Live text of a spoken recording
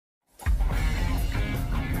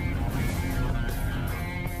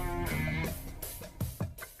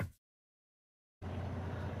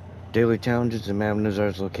Daily challenges in Madam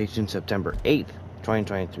Nazar's location, September 8th,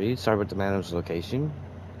 2023. Start with the Madam's location.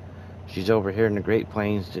 She's over here in the Great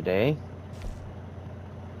Plains today.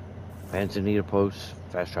 Manzanita Post,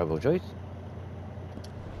 fast travel choice.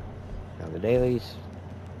 Now the dailies.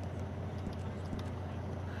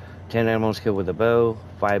 10 animals killed with a bow,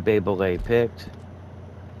 5 bay belay picked.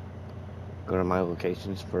 Go to my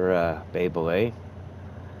locations for bay belay.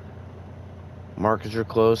 Markers are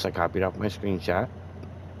close. I copied off my screenshot.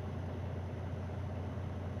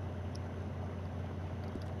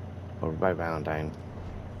 Over by Valentine.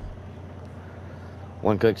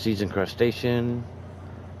 1 cook season crustacean.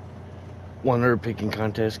 1 herb picking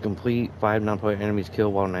contest complete. 5 non-player enemies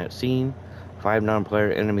killed while not seen. 5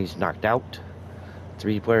 non-player enemies knocked out.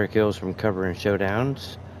 3 player kills from cover and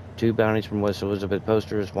showdowns. 2 bounties from West Elizabeth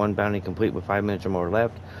posters. 1 bounty complete with 5 minutes or more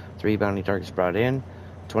left. 3 bounty targets brought in.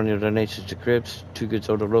 20 donations to Crips. 2 goods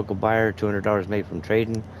sold to local buyer. $200 made from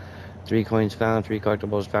trading. 3 coins found. 3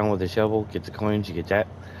 collectibles found with a shovel. Get the coins, you get that.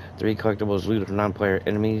 3 collectibles looted from non-player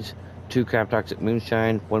enemies. 2 crap toxic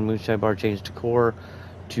moonshine. 1 moonshine bar changed to core.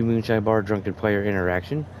 2 moonshine bar drunken player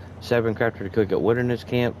interaction. 7 crafted to cook at wilderness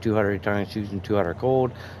camp. 2 hot retiring shoes and 2 hot or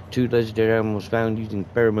cold. 2 legendary animals found using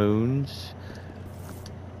pheromones.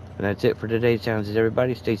 And that's it for today's challenges,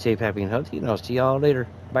 everybody. Stay safe, happy, and healthy, and I'll see y'all later.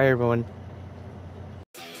 Bye, everyone.